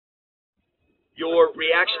your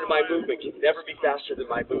reaction to my movement can never be faster than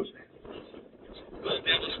my movement.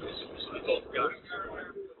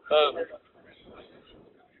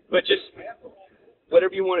 But just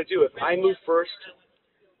whatever you want to do. If I move first,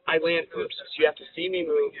 I land first. So you have to see me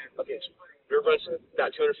move. Okay, so rear runs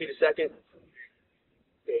about 200 feet a second.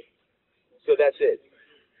 Okay, so that's it.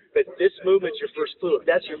 But this movement's your first clue. If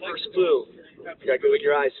that's your first clue, you gotta go with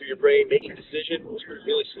your eyes through your brain, make your decision,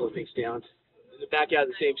 really slow things down, and then back out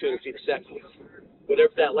at the same 200 feet a second.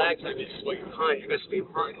 Whatever that lag time is what you're behind, you're gonna stay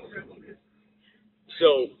behind.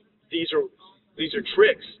 So these are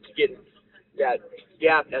tricks to get that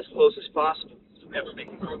gap as close as possible. Never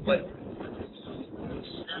make it play.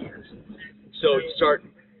 So you start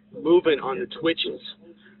moving on the twitches.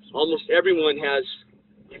 Almost everyone has,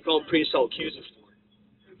 you call them pre-assault cues.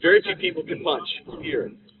 Very few people can punch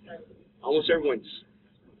here. Almost everyone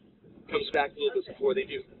comes back a little bit before they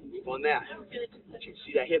do. Move on that. You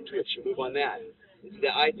see that hip twitch, you move on that. You see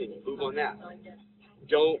that eye thing, you move on that.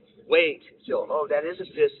 Don't wait until, oh, that is a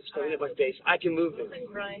fist, it's coming at my face. I can move it.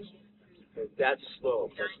 That's slow,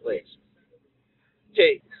 that's late.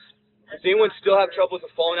 Okay, does anyone still have trouble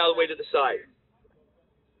with falling out of the way to the side?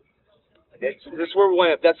 This is where we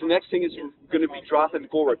went up. That's the next thing is you're going to be dropping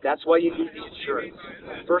forward. That's why you need the insurance.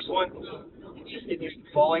 First one, you just get used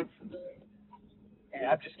to falling, and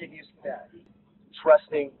I'm just getting used to that.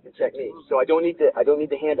 Trusting the technique. So I don't need the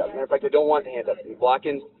hand up. Matter of fact, I don't want the hand up. You're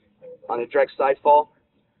blocking on a direct side fall,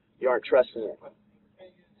 you aren't trusting it.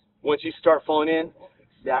 Once you start falling in,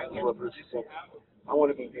 exactly what Bruce is saying. I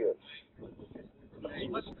want to be good.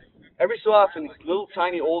 Every so often, these little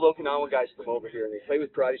tiny old Okinawa guys come over here and they play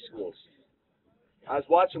with karate schools. I was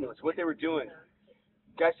watching this, what they were doing.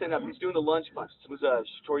 Guy sent up, he's doing the lunge punch. This was a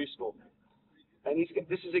Shitoryu school. And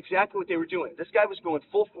this is exactly what they were doing. This guy was going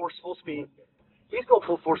full force, full speed. He's going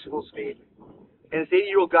full force, full speed. And this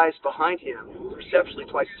 80-year-old guy is behind him, perceptually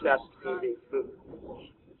twice as fast as he moving.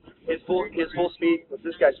 His full speed with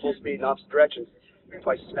this guy's full speed in opposite directions,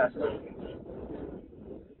 twice as fast as him.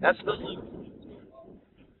 That's the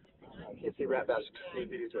I can't say rap bass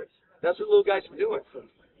videos. That's what little guys were doing.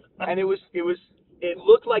 And it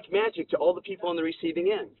looked like magic to all the people on the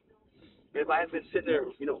receiving end. And if I had been sitting there,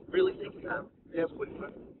 really thinking about it, it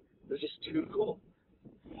was just too cool.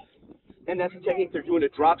 And that's the technique. They're doing a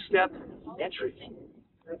drop step entry.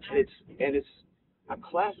 And it's a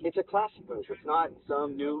classic move. It's not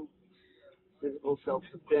some new physical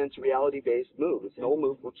self-defense reality-based move. It's an old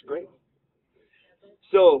move, looks great.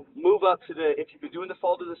 So move up to if you've been doing the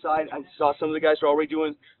fall to the side, I saw some of the guys are already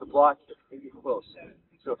doing the block, maybe close.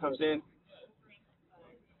 So it comes in.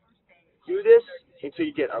 Do this until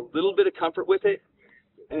you get a little bit of comfort with it,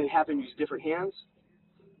 and then have them use different hands.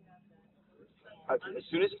 As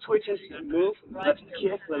soon as it twitches, move, let him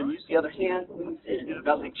kick, let him use the other hand, and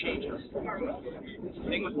nothing changes. The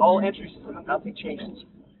thing with all entries is that nothing changes.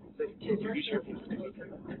 So you use your hand.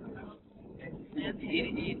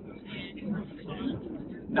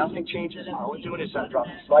 Nothing changes. All we're doing is drop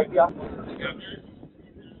it slightly off.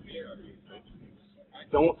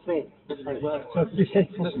 Don't think.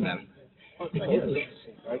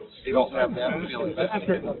 You don't have that feeling.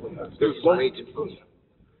 There's way too close.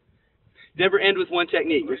 Never end with one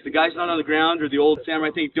technique. If the guy's not on the ground or the old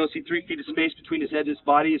samurai thing, if you don't see 3 feet of space between his head and his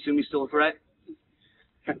body, assume he's still a threat.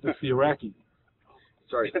 That's the Iraqi.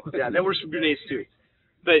 Sorry. Yeah, that works for grenades too.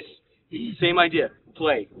 But same idea.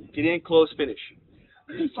 Play. Get in, close, finish.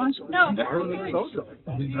 No. I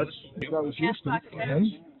mean, that's what I was used to.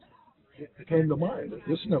 And it came to mind.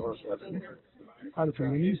 This never happened. How to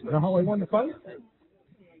train easy. You know how I won the fight?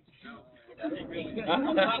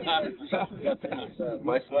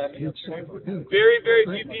 Very, very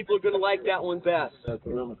few people are going to like that one best.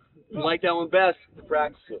 You like that one best,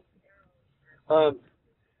 practice it.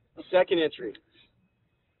 Second entry.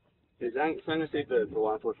 I'm going to save the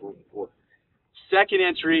law enforcement one before. Second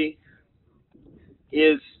entry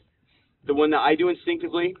is the one that I do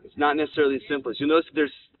instinctively. It's not necessarily the simplest. You'll notice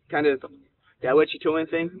there's kind of that wetchy toe-in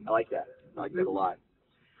thing. I like that. I like that a lot.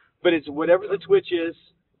 But it's whatever the twitch is,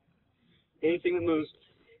 anything that moves.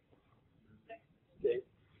 Okay.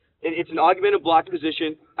 It's an augmented block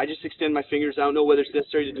position. I just extend my fingers. I don't know whether it's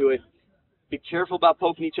necessary to do it. Be careful about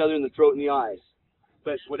poking each other in the throat and the eyes.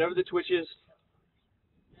 But whatever the twitch is,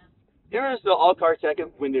 there's the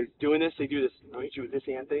all-karateka, when they're doing this, they do this, I'll hit you with this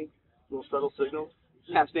hand thing, little subtle signal.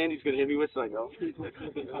 Half stand, he's going to hit me with something,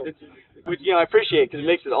 which, I appreciate because it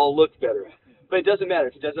makes it all look better. But it doesn't matter.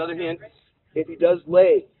 If he does the other hand, if he does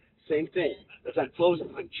lay, same thing. That's I'm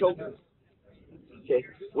closing, I'm choking. Okay?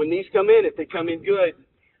 When these come in, if they come in good,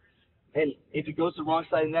 and if it goes to the wrong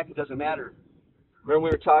side of the neck, it doesn't matter. Remember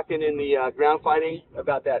we were talking in the ground fighting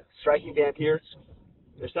about that striking band here?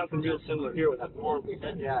 There's something real similar here with that form.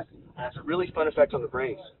 Yeah, it's a really fun effect on the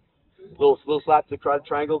brain. Little slaps to the carotid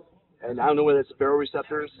triangle, and I don't know whether it's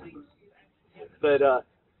baroreceptors, but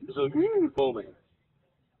there's a moment.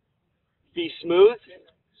 Be smooth.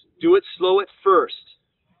 Do it slow at first.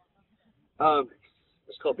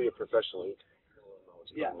 It's called being a professional.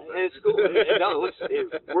 Yeah, and it's cool.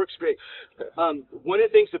 It works great. One of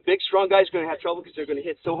the things the big, strong guys are going to have trouble because they're going to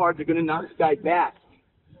hit so hard they're going to knock the guy back,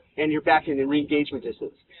 and you're back in the re-engagement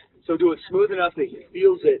distance. So do it smooth enough that he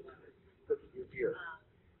feels it.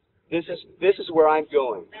 This is where I'm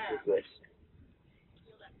going with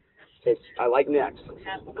this. I like necks.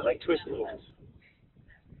 I like twisting necks.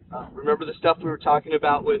 Remember the stuff we were talking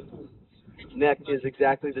about with neck is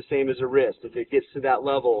exactly the same as a wrist. If it gets to that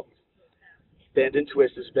level, bend and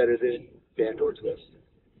twist is better than bend or twist.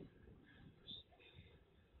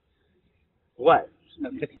 What?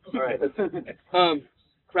 All right.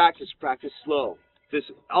 Practice slow.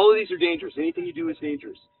 All of these are dangerous. Anything you do is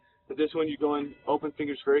dangerous. But this one, you're going open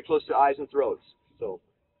fingers very close to eyes and throats. So.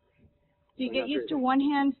 Do you get used to one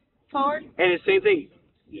hand forward? And it's the same thing.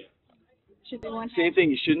 Should be one hand. Same thing.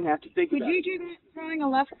 You shouldn't have to think Could about you do that throwing a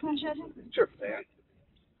left punch at him? Sure.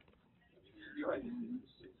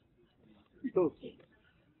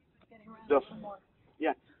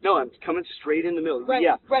 Yeah. No, I'm coming straight in the middle. Right,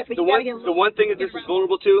 yeah. right, but the you gotta get a the little one thing that this is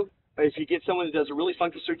vulnerable to, if you get someone that does a really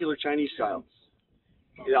funky circular Chinese style,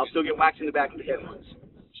 I'll still get whacked in the back of the head once.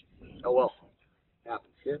 Oh well. Happens.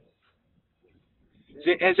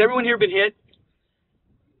 Yeah. Has everyone here been hit?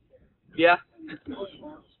 Yeah?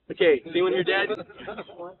 Okay, is anyone here dead?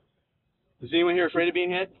 Is anyone here afraid of being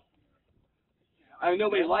hit? I mean,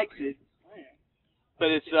 nobody likes it, but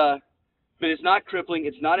it's not crippling,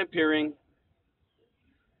 it's not impairing.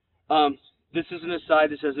 This is an aside,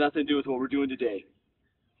 this has nothing to do with what we're doing today.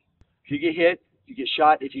 If you get hit, you get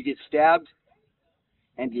shot, if you get stabbed,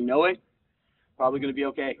 and you know it, probably going to be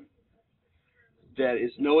okay. That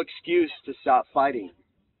is no excuse to stop fighting.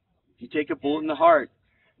 If you take a bullet in the heart,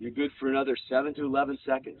 you're good for another 7 to 11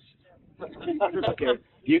 seconds. Okay,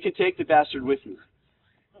 you can take the bastard with you.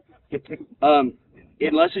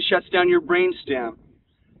 Unless it shuts down your brainstem,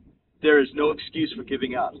 there is no excuse for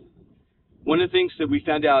giving up. One of the things that we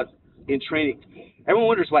found out in training, everyone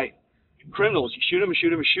wonders why criminals, you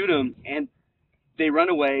shoot them, and they run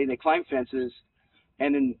away, and they climb fences,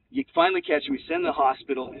 and then you finally catch them, you send them to the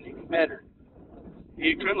hospital, and they get better.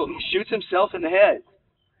 A criminal, he shoots himself in the head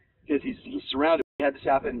because he's surrounded. We had this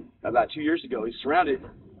happen about 2 years ago. He's surrounded,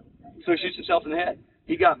 so he shoots himself in the head.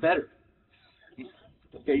 He got better.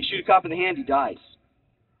 Okay, you shoot a cop in the hand, he dies.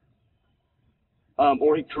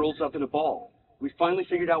 Or he curls up in a ball. We finally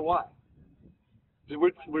figured out why.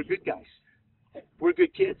 We're good guys. We're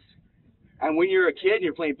good kids. And when you're a kid and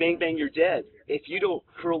you're playing Bang Bang, you're dead. If you don't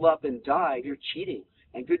curl up and die, you're cheating.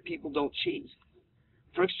 And good people don't cheat.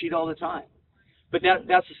 Crooks cheat all the time. But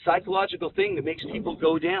that's a psychological thing that makes people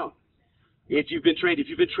go down. If you've been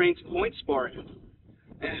trained point sparring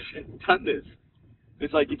and done this,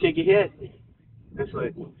 it's like you take a hit. It's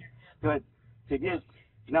like, go ahead, take a hit.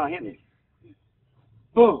 Now hit me.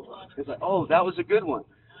 Boom. It's like, oh, that was a good one.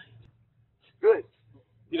 Good.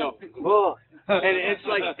 You know, oh. And it's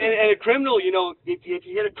like, and a criminal, you know, if you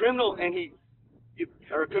hit a criminal and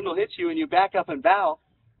or a criminal hits you and you back up and bow,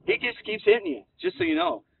 he just keeps hitting you, just so you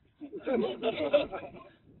know.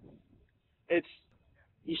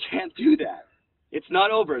 You can't do that. It's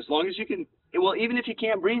not over as long as you can. Well, even if you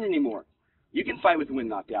can't breathe anymore, you can fight with the wind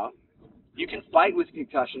knocked out. You can fight with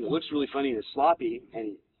concussion. It looks really funny and it's sloppy and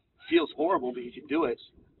it feels horrible, but you can do it.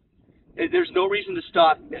 There's no reason to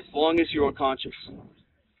stop as long as you're unconscious.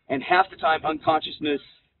 And half the time, unconsciousness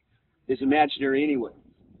is imaginary anyway.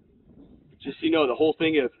 Just so you know, the whole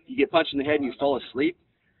thing of you get punched in the head and you fall asleep,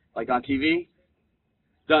 like on TV,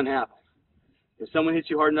 doesn't happen. If someone hits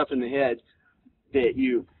you hard enough in the head that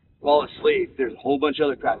you fall asleep, there's a whole bunch of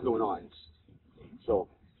other crap going on. So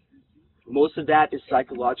most of that is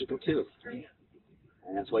psychological too.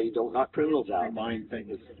 And that's why you don't knock criminals out.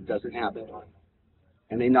 It doesn't happen.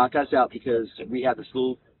 And they knock us out because we have this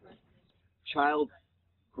little child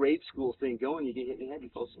grade school thing going. You get hit in the head, you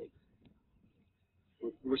fall asleep.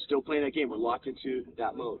 We're still playing that game. We're locked into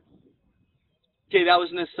that mode. Okay, that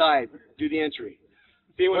was an aside. Do the entry.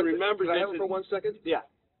 If anyone remembers, can I have it for 1 second? Yeah.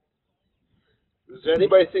 Does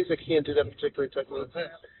anybody think they can't do that particular technique?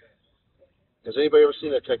 Has anybody ever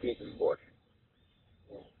seen that technique before?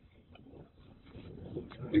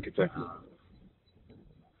 You can technique.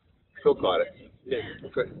 Phil caught it. Yeah.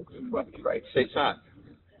 Good. Right. Say son.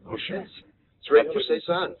 Oh shit. It's right for say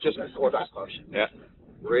son. Just before that motion. Yeah.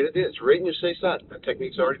 Right it is, right in your say son. That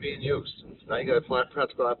technique's already being used. Now you got a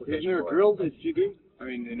practical application. Isn't there a for it. drill that you do? I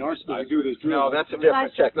mean, in our school, I do this drill. No, that's a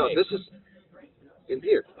different technique. No, this is in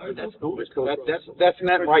here. That's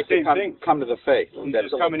meant right to come to the face.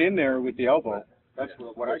 That's coming in there with the elbow. That's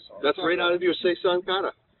what I saw. That's right out of your say son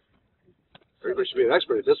kata. Everybody should be an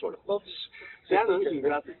expert at this one. Yeah, no, you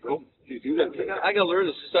got this. Cool. You do that. I gotta learn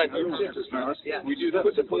this side. Yeah, we do that.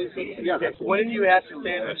 Yeah. When did you ask to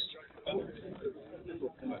stand this?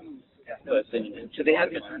 So they have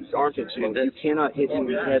armpits, so you cannot hit him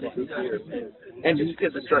in the head. And just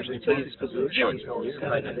get the structure until you just this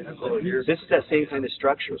is that same kind of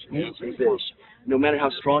structure. Fish. No matter how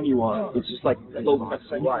strong you are, it's just like low rise.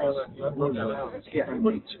 Yeah,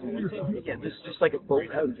 this is just like a boat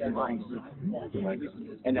out of line.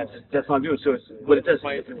 And that's what I'm doing. So it's, what it does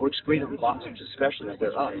is it works great on boxers, especially if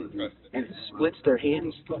they're up, and it splits their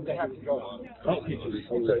hands. It's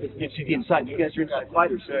the inside. You guys are inside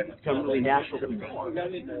fighters, so it's become really natural.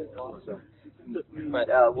 But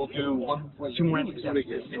we'll do two more examples.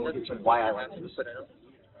 Why I went to the center.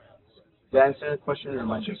 Did I answer the question or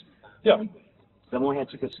much? Yeah. Then we had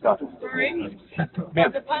to get stuff. Rory?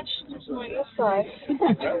 The punch just went this side.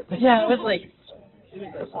 Yeah, it was like.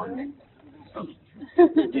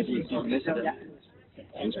 Did you miss it?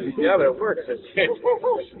 Yeah, but it works.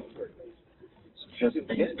 Goes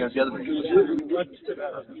the other way.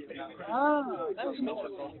 Oh, that was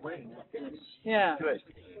yeah. Good.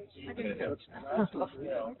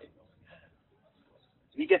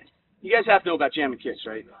 You guys have to know about jamming kicks,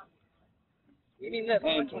 right? You mean that?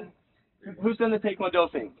 Who's done the Taekwondo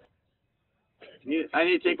thing? I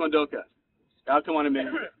need a Taekwondoka. I'll come on a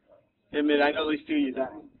minute. I know at least two of you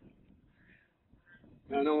done.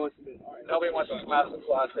 No one wants to. Nobody wants to come out of the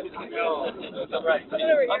closet. No. Right.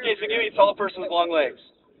 Okay, so give me a tall person with long legs.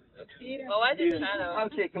 Oh, I did kind of.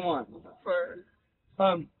 Okay, come on. For.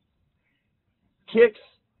 Kicks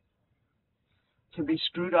can be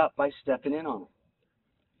screwed up by stepping in on them.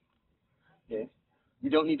 Okay? You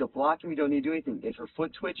don't need to block him, you don't need to do anything. If her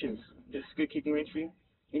foot twitches, is this a good kicking range for you?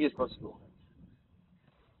 You get close to goal.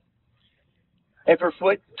 If her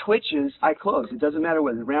foot twitches, I close. It doesn't matter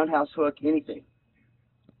whether roundhouse hook, anything.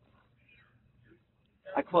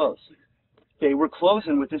 I close. Okay, we're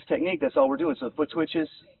closing with this technique, that's all we're doing. So the foot twitches,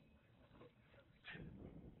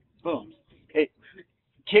 boom. Okay.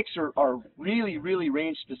 Kicks are really, really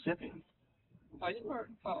range specific.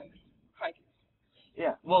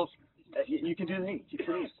 Yeah, well, you can do the thing. Keep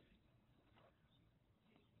the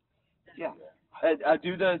yeah.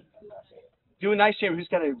 Do a nice chamber. Who's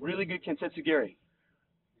got a really good Kensetsu Gary?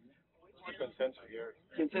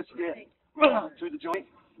 Kensetsu Gary. Through the joint,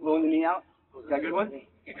 blowing the knee out. Got a good one?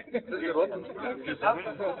 Got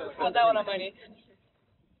that one on my knee.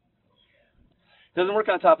 Doesn't work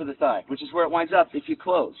on top of the thigh, which is where it winds up if you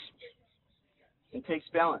close. It takes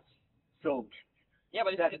balance. So, Yeah,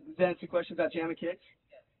 but that's the question about jamming kicks?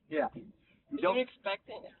 Yeah. You don't expect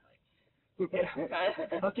it. Yeah.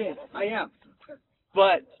 Okay, I am.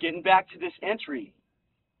 But getting back to this entry,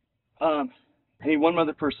 I need one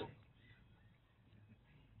other person.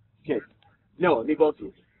 Okay. No, I need both of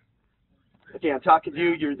you. Okay, I'm talking to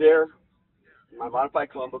you. You're there. My modified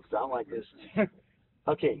club books sound like this.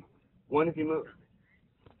 Okay, one of you move.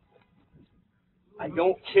 I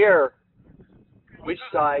don't care which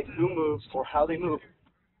side, who moves, or how they move.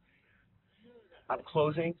 I'm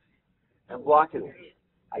closing and blocking it.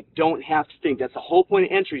 I don't have to think. That's the whole point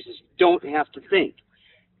of entries is you don't have to think.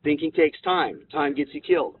 Thinking takes time. Time gets you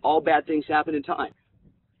killed. All bad things happen in time.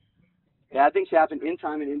 Bad things happen in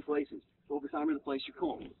time and in places. Over time or the place you're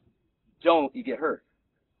cool. Don't, you get hurt.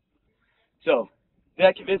 So, did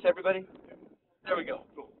I convince everybody? There we go.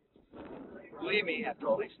 Cool. Believe me, after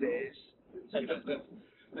all these days. I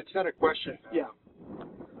just had a question. Yeah.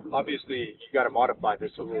 Obviously, you got to modify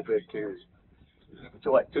this a little bit to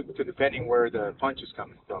what? To depending where the punch is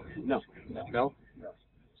coming from. No. No?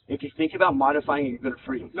 If you think about modifying it, you're going to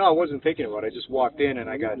freeze. No, I wasn't thinking about it. I just walked in and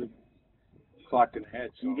I got clocked in the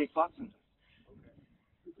head. So You get clocked.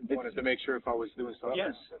 I wanted to make sure if I was doing something.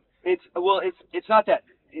 Yes. It's not that.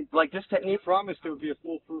 Like this technique. You promised it would be a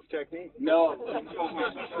foolproof technique. No. I'm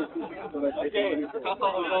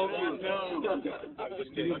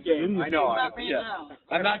just kidding. Okay. I know. Yeah.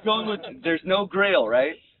 I'm not going with. There's no grail,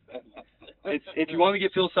 right? It's if you want me to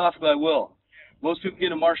get philosophical, I will. Most people get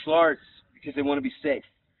into martial arts because they want to be safe.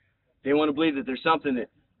 They want to believe that there's something that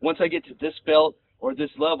once I get to this belt or this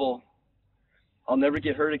level, I'll never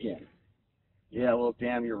get hurt again. Yeah, well,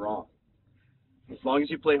 damn, you're wrong. As long as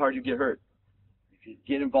you play hard, you get hurt. If you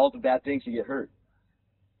get involved in bad things, you get hurt.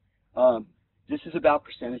 This is about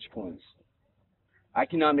percentage points. I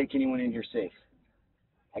cannot make anyone in here safe.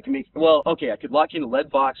 I can make, well, okay, I could lock you in a lead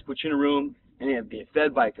box, put you in a room, and then be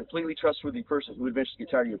fed by a completely trustworthy person who would eventually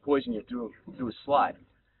get tired of you poisoning you through a slide.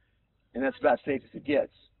 And that's about as safe as it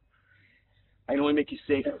gets. I can only make you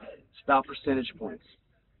safer. It's about percentage points.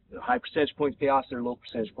 There are high percentage point payoffs, there are low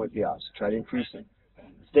percentage point payoffs. Try to increase them.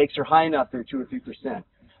 Stakes are high enough, they're 2 or 3%.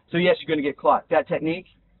 So yes, you're going to get clocked. That technique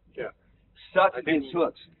sucks against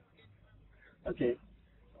hooks. Okay.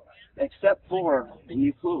 Except for when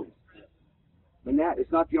you close. And that,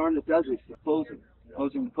 it's not the arm that does it, it's the closing.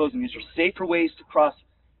 Closing. These are safer ways to cross.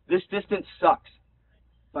 This distance sucks.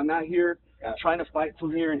 If I'm out here, I'm trying to fight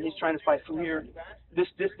from here, and he's trying to fight from here, this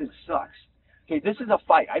distance sucks. Okay, this is a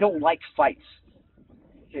fight. I don't like fights.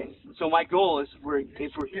 Okay, so my goal is, if we're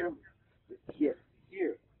here,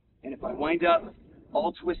 and if I wind up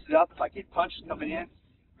all twisted up, if I get punched coming in,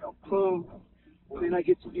 boom, and then I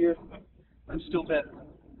get to here, I'm still better.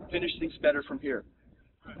 Finish things better from here.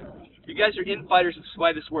 You guys are infighters, this is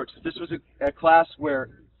why this works. If this was a class where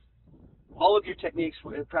all of your techniques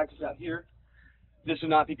were practiced out here, this would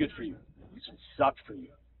not be good for you. This would suck for you.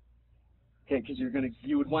 Okay, because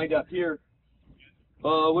you would wind up here.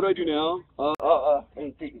 What do I do now?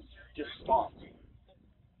 And things just stop.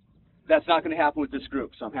 That's not going to happen with this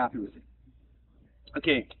group, so I'm happy with it.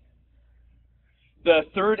 Okay. The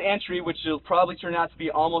third entry, which will probably turn out to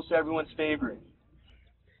be almost everyone's favorite.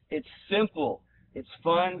 It's simple. It's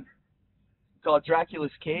fun. It's called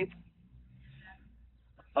Dracula's Cape.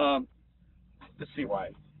 Let's see why.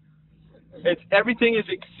 Everything is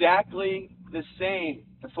exactly the same.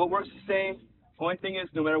 The footwork's the same. The only thing is,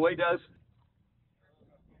 no matter what he does,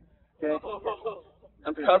 okay,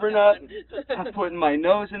 I'm covering up, I'm putting my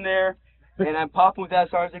nose in there, and I'm popping with that as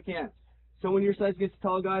hard as I can. So when your size gets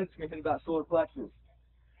tall, guys, it's going to hit about solar plexus.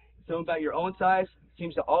 So about your own size,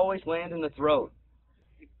 seems to always land in the throat.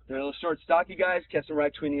 They're little short, stocky guys, catch them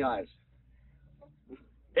right between the eyes.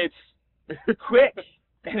 It's quick,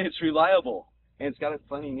 and it's reliable, and it's got a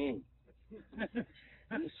funny name.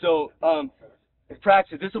 So,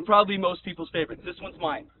 practice. This will probably be most people's favorite. This one's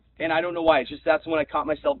mine, and I don't know why. It's just that's the one I caught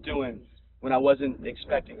myself doing when I wasn't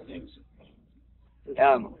expecting things.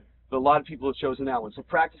 But a lot of people have chosen that one, so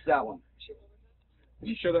practice that one. Can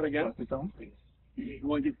you show that again? You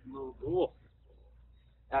want to get a little cool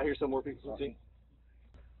out here so more people can see.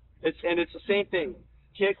 It's the same thing.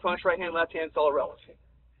 Kick, punch, right hand, left hand, it's all relative.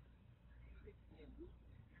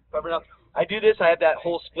 Cover up. I do this. I have that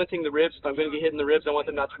whole splitting the ribs. If I'm going to get hit in the ribs, I want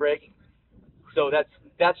them not to break. So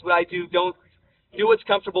that's what I do. Don't do what's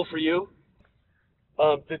comfortable for you.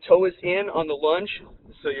 The toe is in on the lunge,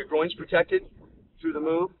 so your groin's protected through the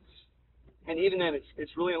move. And even then,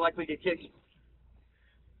 it's really unlikely to get kicked.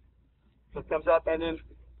 So it comes up, and then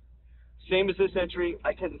same as this entry,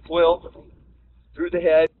 I can foil through the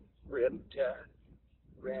head, rib,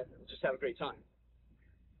 just have a great time.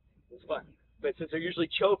 It's fun. But since they're usually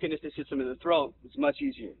choking, if this hits them in the throat, it's much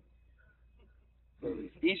easier.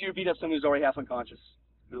 Easier to beat up someone who's already half unconscious.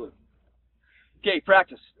 Really. Okay,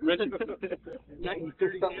 practice. Ready?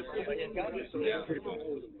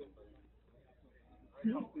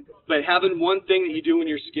 But having one thing that you do when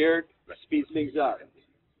you're scared speeds things up.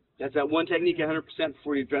 That's that one technique 100%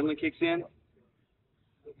 before your adrenaline kicks in.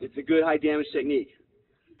 It's a good high damage technique.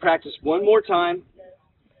 Practice one more time,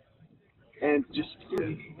 and just,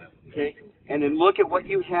 okay, and then look at what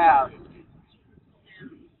you have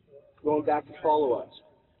going back to follow-ups.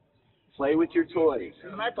 Play with your toys.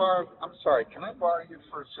 Can I borrow you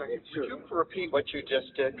for a second? Sure. Would you repeat what you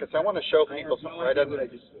just did? Because I want to show people something right out of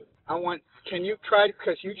can you try,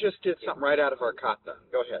 because you just did something right out of our kata.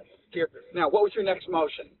 Go ahead. Here. Now, what was your next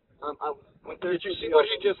motion? Did you see what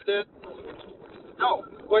he just did? No.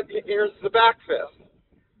 Here's the back fist.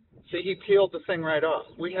 See, he peeled the thing right off.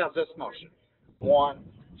 We have this motion. 1,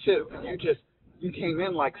 2. And you came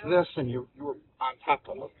in like this, and you were on top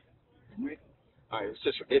of it. All right,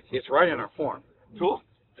 it's right in our form. Cool.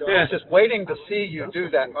 So I was just waiting to see you do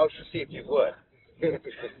that motion, see if you would.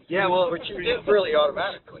 Yeah, well, which you did really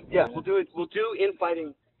automatically. Yeah, we'll do it. We'll do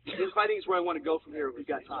infighting. Infighting is where I want to go from here. We've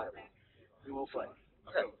got time. And we'll fight.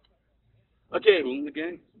 Okay.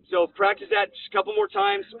 So practice that just a couple more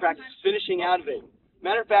times. Practice finishing out of it.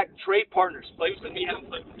 Matter of fact, trade partners. Play with somebody you haven't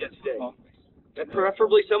played with yet today. And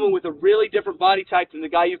preferably someone with a really different body type than the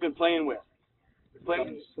guy you've been playing with.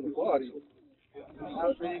 Playing with the body. So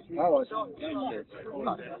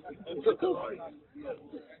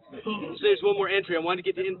there's one more entry. I wanted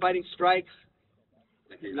to get to infighting strikes.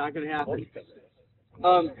 Not going to happen.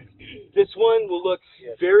 This one will look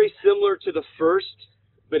very similar to the first,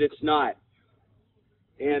 but it's not.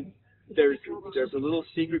 And there's a little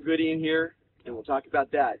secret goodie in here, and we'll talk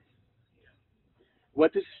about that.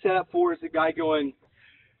 What this is set up for is the guy going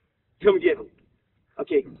come get me.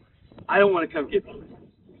 Okay, I don't want to come get me.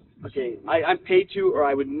 Okay, I'm paid to, or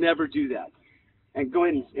I would never do that. And go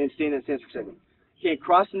ahead and stay in that stance for a second. Okay,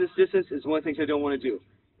 crossing this distance is one of the things I don't want to do.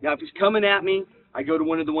 Now, if he's coming at me, I go to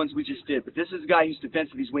one of the ones we just did. But this is a guy who's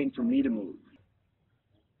defensive. He's waiting for me to move.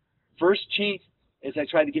 First cheat is I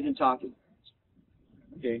try to get him talking.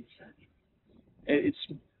 Okay. It's,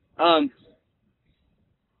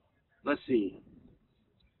 let's see.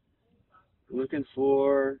 Looking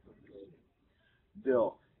for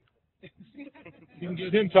Bill. You can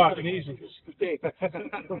get him talking easy. Okay.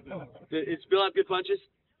 Is Bill have good punches?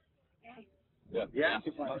 Yeah. Yeah?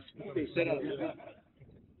 Okay, sit up.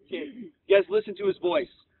 Okay, you guys listen to his voice.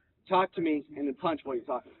 Talk to me and then punch while you're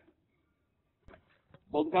talking.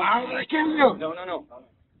 Hold the conversation. No.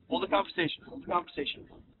 Hold the conversation. Hold the conversation.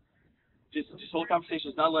 Just hold the conversation.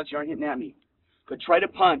 It's not lunch. You aren't hitting at me. But try to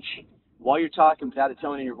punch while you're talking without it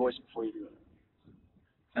telling in your voice before you do it.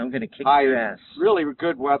 I'm gonna kick your ass. Really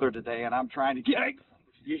good weather today, and I'm trying to get.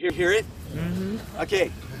 You hear it? Mm-hmm. Okay.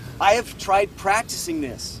 I have tried practicing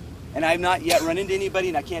this, and I have not yet run into anybody,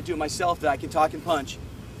 and I can't do it myself, that I can talk and punch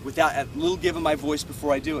without a little give of my voice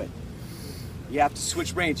before I do it. You have to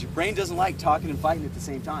switch brains. Your brain doesn't like talking and fighting at the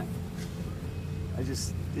same time. It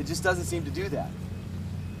just doesn't seem to do that.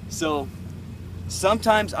 So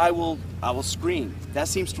sometimes I will scream. That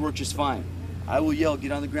seems to work just fine. I will yell,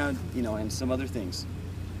 get on the ground, and some other things.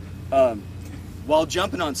 While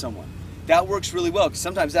jumping on someone. That works really well, because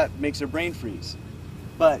sometimes that makes their brain freeze.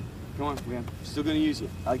 But, come on, man, I'm still going to use you.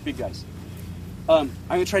 I like big guys. I'm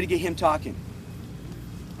going to try to get him talking.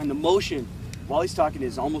 And the motion, while he's talking,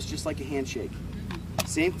 is almost just like a handshake.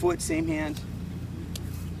 Same foot, same hand.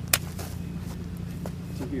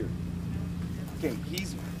 To here. Okay,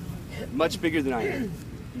 he's much bigger than I am.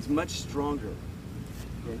 He's much stronger.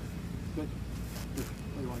 Okay? Good.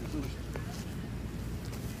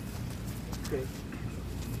 Okay.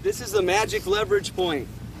 This is the magic leverage point.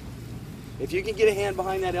 If you can get a hand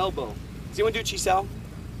behind that elbow. Does anyone do Chisao?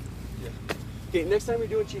 Yeah. Okay, next time you're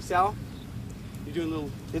doing Chisao, you're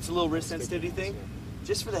doing it's a little wrist sensitivity thing.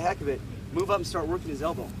 Just for the heck of it, move up and start working his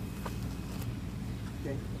elbow.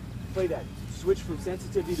 Okay? Play that. Switch from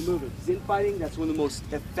sensitivity to movement. Because infighting, that's one of the most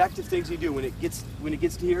effective things you do. When it gets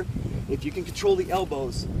to here, if you can control the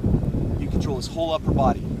elbows, you control his whole upper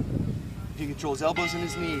body. If you control his elbows and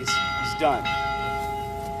his knees, he's done.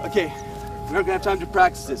 Okay, we're not gonna have time to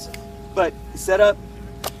practice this, but set up,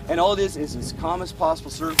 and all it is as calm as possible,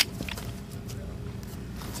 sir.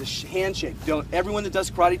 It's a handshake. Everyone that does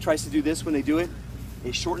karate tries to do this when they do it.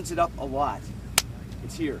 It shortens it up a lot.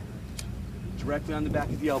 It's here, directly on the back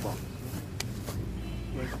of the elbow.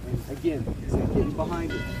 Okay, and again, it's like getting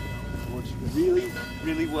behind it. Works really,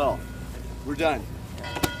 really well. We're done.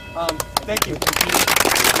 Thank you.